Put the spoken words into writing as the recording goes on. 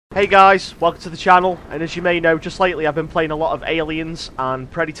Hey guys, welcome to the channel, and as you may know, just lately I've been playing a lot of Aliens and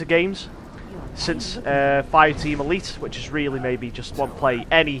Predator games since Fireteam Elite, which is really maybe just one play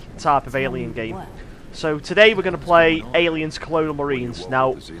any type of Alien game. So today we're going to play Aliens Colonial Marines.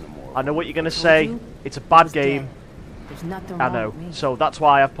 Now, I know what you're going to say, it's a bad game, I know, so that's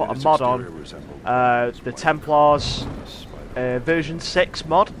why I've put a mod on, the Templars version 6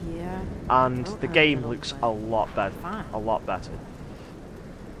 mod, and the game looks a lot better,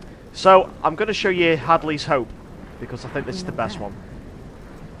 So, I'm going to show you Hadley's Hope, because I think this is the best one.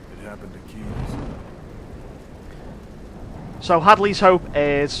 It happened to Keys. So, Hadley's Hope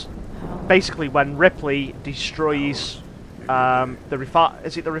is basically when Ripley destroys the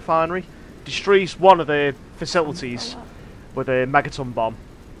refinery? Destroys one of the facilities with a megaton bomb,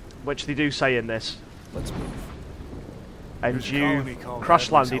 which they do say in this. Let's move. And you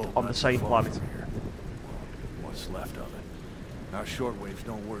crash landed on the same planet. What's left of it. Our shortwaves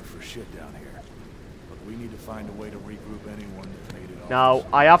don't work for shit down here. But we need to find a way to regroup anyone that's made it off. Now,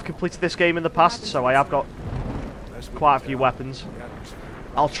 I have completed this game in the past, so I have got quite a few weapons.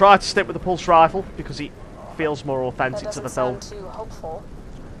 I'll try to stick with the pulse rifle, because it feels more authentic to the film. Too hopeful.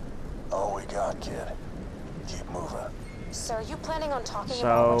 All we got, kid. Keep moving. Sir, are you planning on talking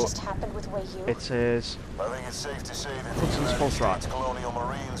about what just happened with Wei Yu? It is. I think it's safe to say that Hudson's the United pulse States rifle. Colonial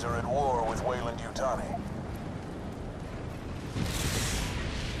Marines are at war with Weyland-Yutani.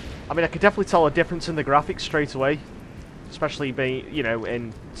 I mean, I could definitely tell a difference in the graphics straight away, especially being, you know,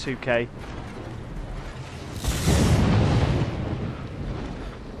 in 2K.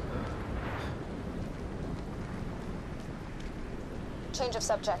 Change of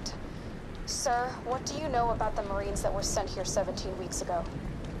subject. Sir, what do you know about the Marines that were sent here 17 weeks ago?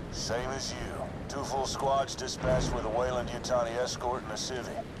 Same as you. 2 full squads dispatched with a Weyland-Yutani escort and a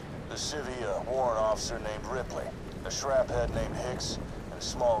civvy. The civvy, a warrant officer named Ripley. A shraphead named Hicks. A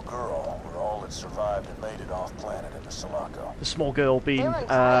small girl were all that survived and made it off planet in the Sulaco. The small girl being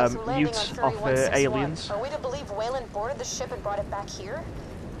Ute of Aliens. Are we to believe Weyland boarded the ship and brought it back here?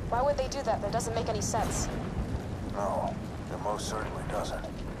 Why would they do that? That doesn't make any sense. No, it most certainly doesn't.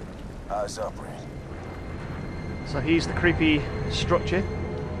 Eyes up, Reed. So here's the creepy structure.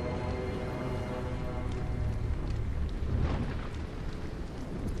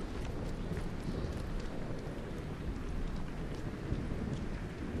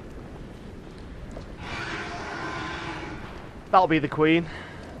 That'll be the Queen.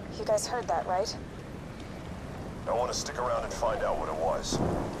 You guys heard that, right? I want to stick around and find out what it was.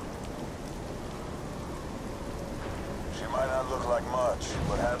 She might not look like much,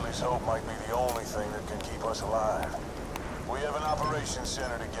 but Hadley's Hope might be the only thing that can keep us alive. We have an operations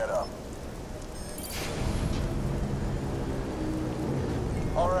center to get up.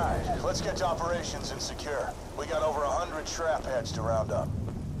 All right, let's get to operations and secure. We got over 100 trap heads to round up.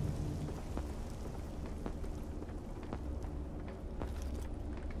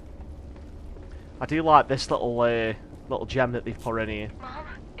 I do like this little gem that they've put in here. Mom,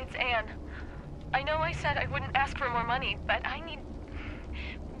 it's Anne. I know I said I wouldn't ask for more money, but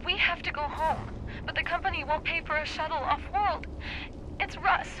we have to go home. But the company won't pay for a shuttle off-world. It's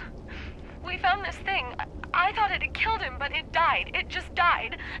Russ. We found this thing. I thought it had killed him, but it died. It just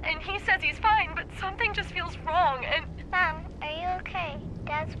died. And he says he's fine, but something just feels wrong, and... Mom, are you okay?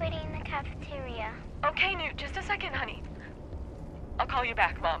 Dad's waiting in the cafeteria. Okay, Newt, just a second, honey. I'll call you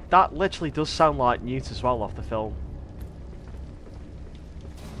back, Mom. That literally does sound like Newt as well off the film.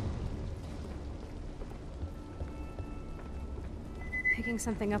 Picking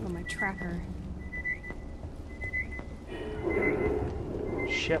something up on my tracker.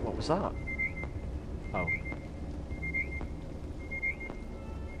 Shit, what was that? Oh.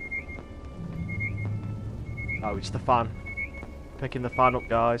 Oh, it's the fan. Picking the fan up,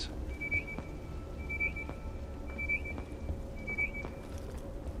 guys.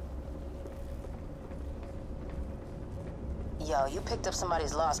 Yo, you picked up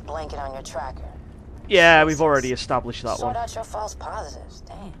somebody's lost blanket on your tracker. Yeah, we've already established that Sort one. out your false positives.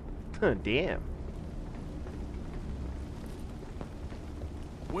 Damn. Oh, damn.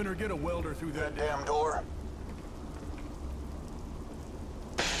 Winter, get a welder through that Damn door.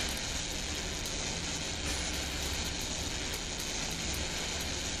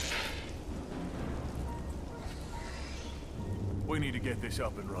 We need to get this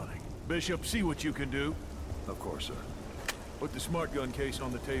up and running. Bishop, see what you can do. Of course, sir. Put the smart gun case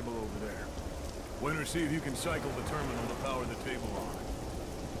on the table over there. Winter, see if you can cycle the terminal to power the table on.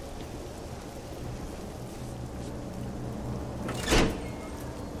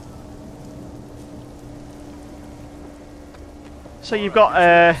 So you've got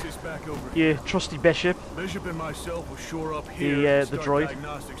This back over here. your trusty Bishop. Bishop and myself will shore up here and The start droid.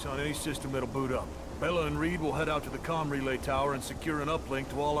 diagnostics on any system that'll boot up. Bella and Reed will head out to the comm relay tower and secure an uplink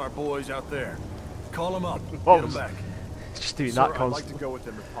to all our boys out there. Call them up. What Get them was- back. Just doing Sir, that I'd like to constantly. go with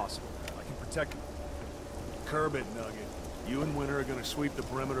them if possible. I can protect them. Curb it, Nugget. You and Winter are going to sweep the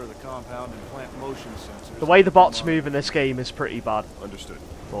perimeter of the compound and plant motion sensors. The way the bots move in this game is pretty bad, Understood.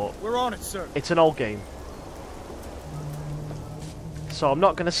 but We're on it, sir. it's an old game. So I'm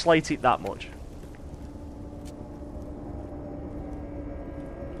not going to slate it that much.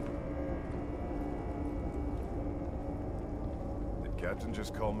 Did Captain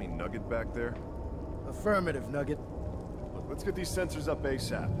just call me Nugget back there? Affirmative, Nugget. Look, let's get these sensors up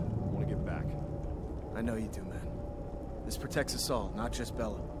ASAP. I want to get back. I know you do, man. This protects us all, not just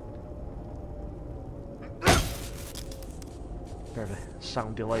Bella. Bit of a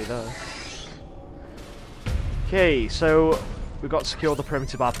sound delay there. Okay, so we've got to secure the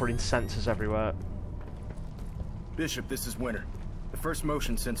perimeter by putting sensors everywhere. Bishop, this is Winter. The first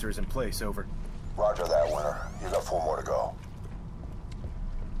motion sensor is in place, over. Roger that, Winter. You got 4 more to go.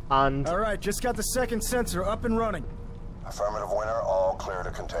 And Alright, just got the second sensor up and running. Affirmative, Winter. All clear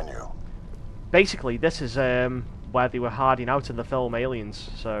to continue. basically this is where they were hiding out in the film Aliens,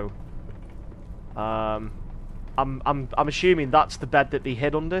 so I'm assuming that's the bed that they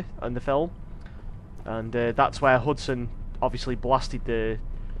hid under in the film, and that's where Hudson obviously blasted the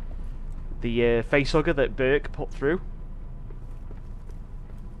facehugger that Burke put through.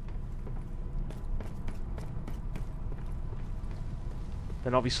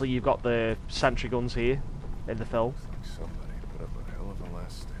 Then obviously you've got the sentry guns here in the film, Somebody put up a hell of a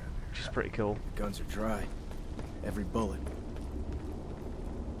last stand here. which is pretty cool. The guns are dry. Every bullet.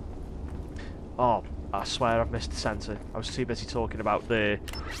 Oh, I swear I've missed the sensor. I was too busy talking about the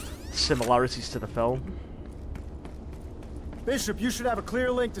similarities to the film. Bishop, you should have a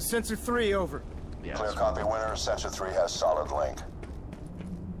clear link to Sensor 3, over. Yes. Clear copy, Winter. Sensor 3 has solid link.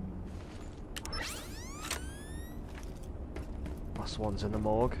 Last one's in the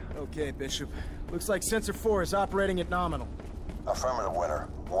morgue. Okay, Bishop. Looks like Sensor 4 is operating at nominal. Affirmative, Winter.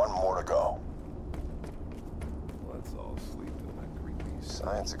 1 more to go. Let's all sleep in that creepy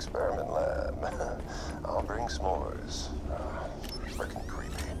Science experiment lab. I'll bring s'mores. Frickin'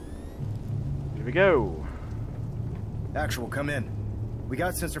 creepy. Here we go. Actual, come in. We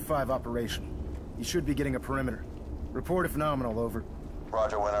got Sensor 5 operational. You should be getting a perimeter. Report if nominal, over.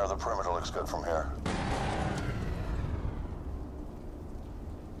 Roger, Winter. The perimeter looks good from here.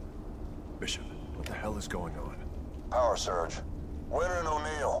 Bishop, what the hell is going on? Power surge. Winter and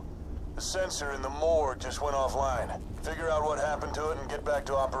O'Neill. The sensor in the morgue just went offline. Figure out what happened to it and get back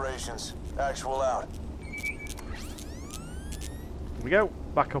to operations. Actual out. Here we go.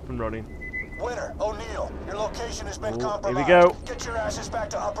 Back up and running. Winter, O'Neill, your location has been Ooh, compromised. here we go. Get your asses back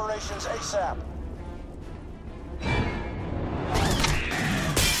to operations ASAP.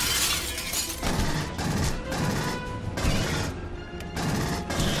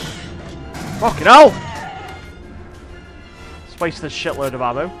 Fucking hell! Let's waste this shitload of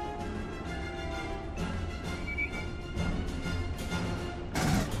ammo.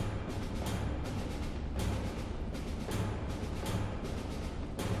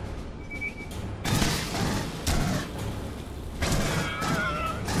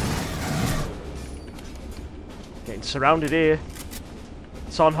 Getting surrounded here.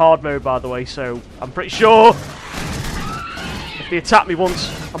 It's on hard mode, by the way, so I'm pretty sure if they attack me once,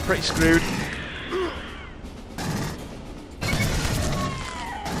 I'm pretty screwed.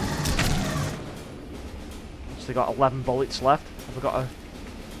 They got 11 bullets left. Have I got a...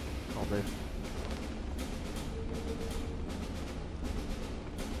 Oh, no.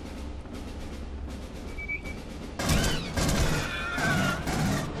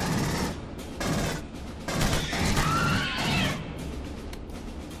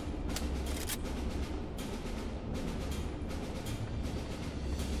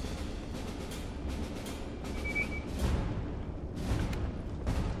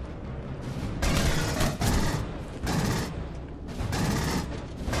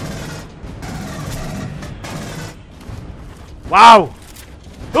 Wow!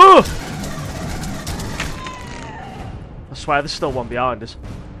 Ugh! I swear there's still one behind us.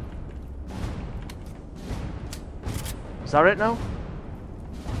 Is that it now?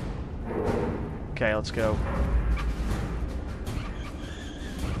 Okay, let's go.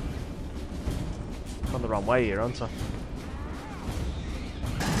 I'm on the wrong way here, aren't I?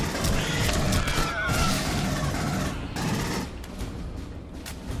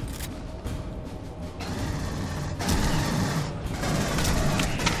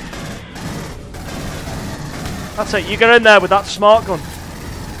 That's it, you get in there with that smart gun.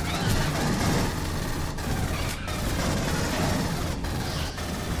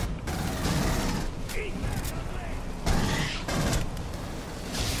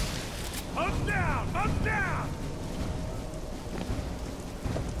 Up down! Up down!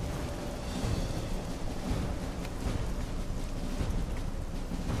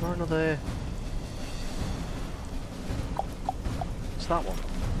 Or another... What's that one?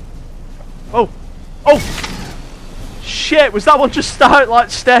 Oh! Oh! Shit, was that one just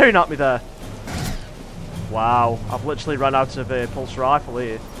staring at me there? Wow, I've literally run out of a pulse rifle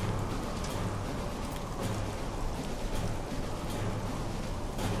here.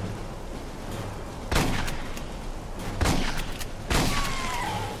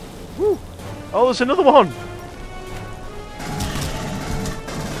 Woo! Oh, there's another one!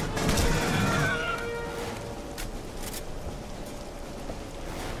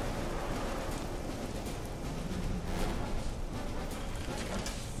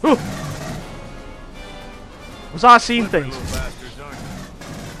 Was I seeing things?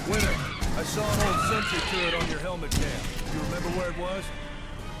 Winter, I saw an old sentry turret on your helmet cam. You remember where it was?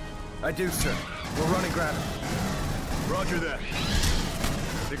 I do, sir. We'll run and grab it. Roger that. I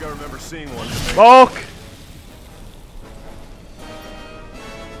think I remember seeing one. Fuck!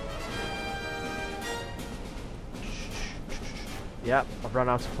 Yep, I've run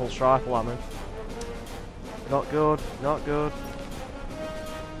out of pulse rifle ammo. Not good, not good.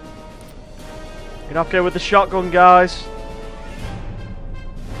 Gonna have to go with the shotgun, guys.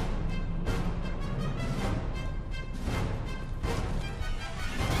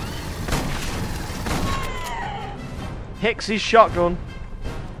 Hicks's shotgun.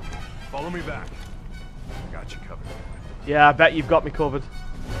 Follow me back. I got you covered. Yeah, I bet you've got me covered.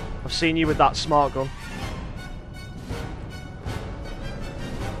 I've seen you with that smart gun.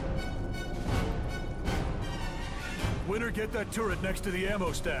 Winter, get that turret next to the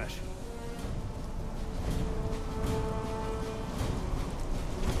ammo stash.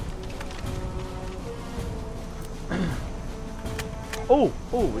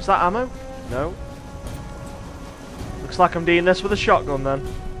 Oh, is that ammo? No. Looks like I'm doing this with a shotgun then.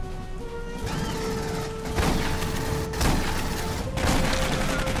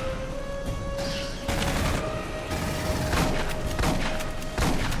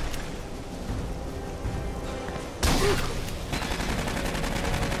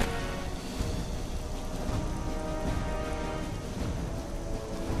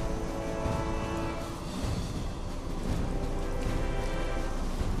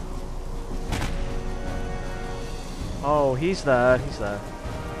 Oh, he's there, he's there.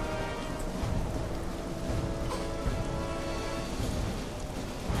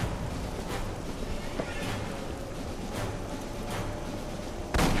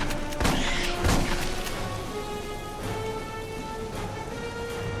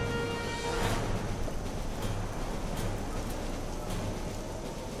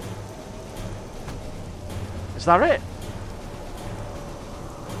 Is that it?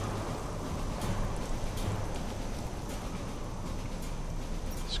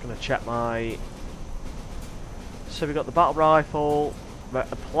 Gonna check my... So we got the battle rifle, a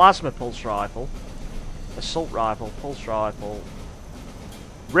plasma pulse rifle, assault rifle, pulse rifle,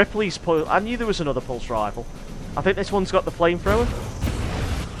 Ripley's pulse... I knew there was another pulse rifle. I think this one's got the flamethrower.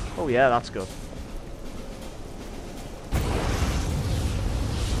 Oh yeah, that's good.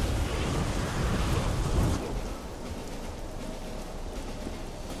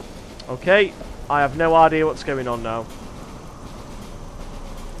 Okay, I have no idea what's going on now.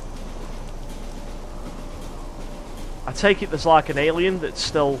 I take it there's like an alien that's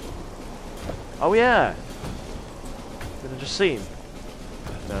still... Oh yeah! Did I just see him?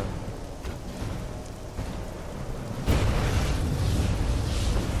 No.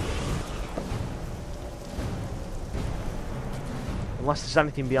 Unless there's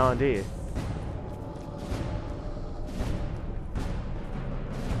anything behind here.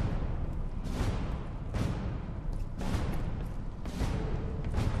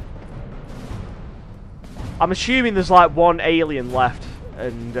 I'm assuming there's like one alien left,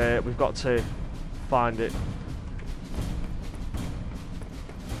 and we've got to find it.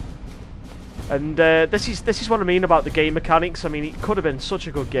 And this is what I mean about the game mechanics. I mean, it could have been such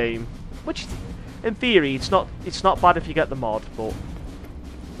a good game, which, in theory, it's not bad if you get the mod, but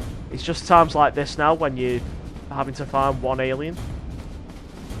it's just times like this now when you're having to find one alien.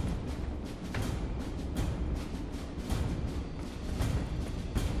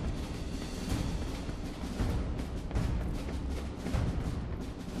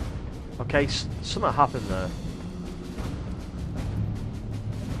 Okay, something happened there.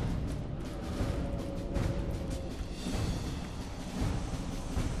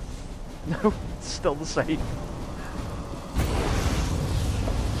 No, it's still the same.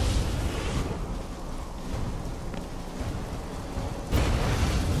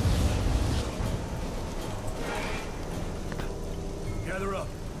 Gather up.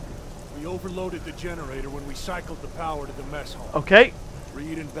 We overloaded the generator when we cycled the power to the mess hall. Okay.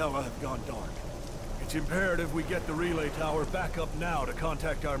 Reed and Bella have gone dark. It's imperative we get the relay tower back up now to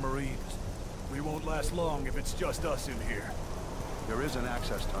contact our Marines. We won't last long if it's just us in here. There is an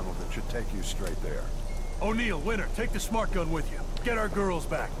access tunnel that should take you straight there. O'Neill, Winter, take the smart gun with you. Get our girls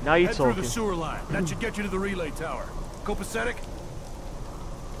back. Now you're Head talking. through the sewer line. That should get you to the relay tower. Copacetic?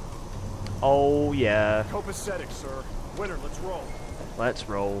 Oh, yeah. Copacetic, sir. Winter, let's roll. Let's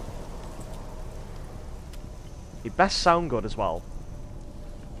roll. It best sound good as well.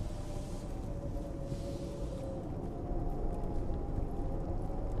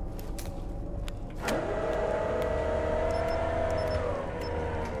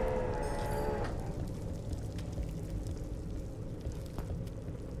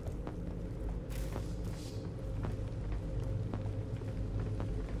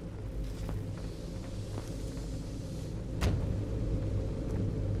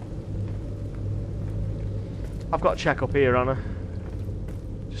 I've got to check up here, Anna,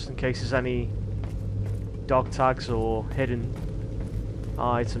 just in case there's any dog tags or hidden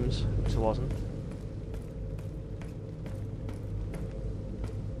items, which there wasn't.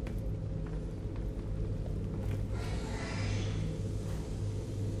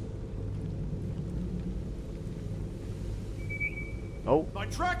 Oh. My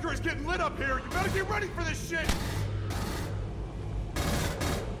tractor is getting lit up here. You better get ready for this shit.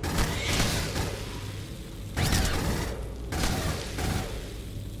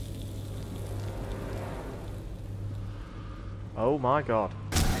 Oh my god.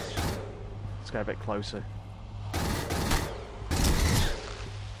 Let's get a bit closer.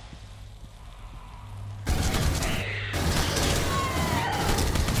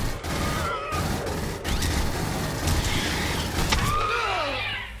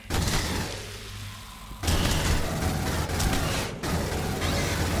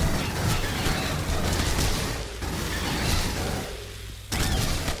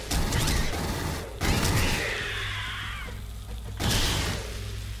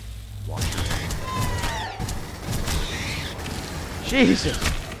 Jesus!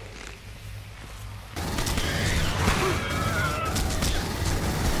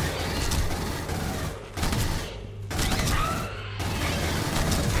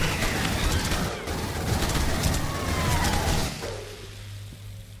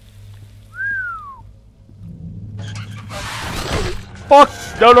 Fuck!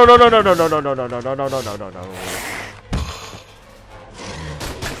 No no no no no no no no no no no no no no no no.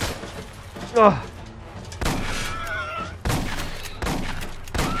 Ugh.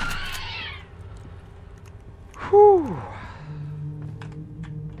 Whew.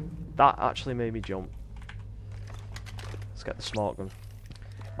 That actually made me jump. Let's get the smart gun.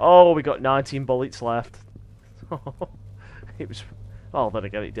 Oh, we got 19 bullets left. It was... Oh, then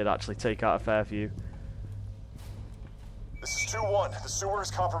again, it did actually take out a fair few. This is 2-1. The sewer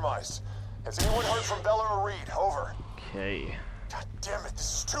is compromised. Has anyone heard from Bella or Reed? Over. Okay. God damn it,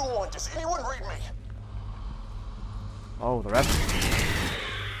 this is 2-1. Does anyone read me? Oh, they're everywhere.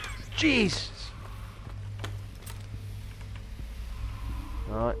 Jesus!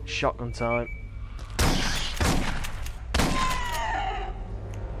 Alright, shotgun time.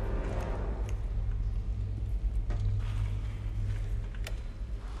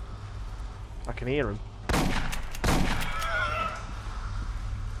 I can hear him.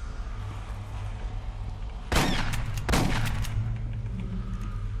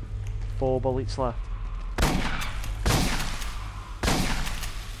 Four bullets left.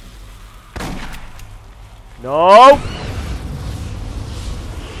 No!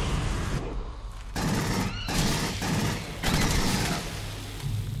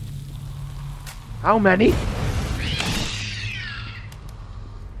 How many?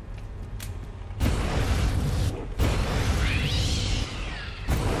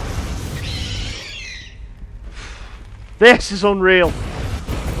 This is unreal.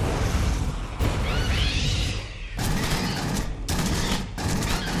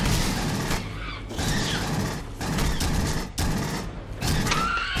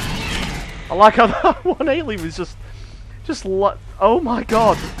 I like how that one alien was just oh my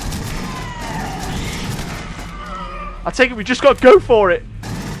god. I take it we just got to go for it.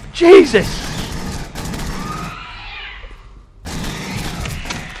 Jesus!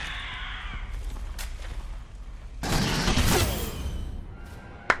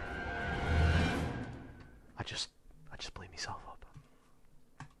 I just blew myself up.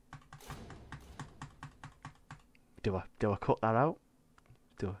 Do I cut that out?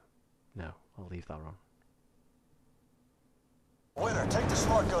 No, I'll leave that on. Winter, take the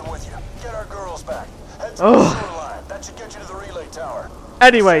smart gun with you. Get our girls back. Head to the shoreline. That should get you to the relay tower.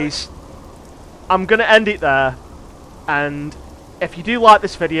 Anyways, I'm going to end it there. And if you do like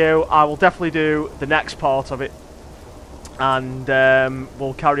this video, I will definitely do the next part of it. And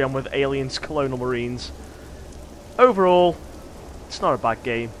we'll carry on with Aliens Colonial Marines. Overall, it's not a bad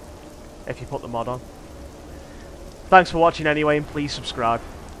game if you put the mod on. Thanks for watching anyway, and please subscribe.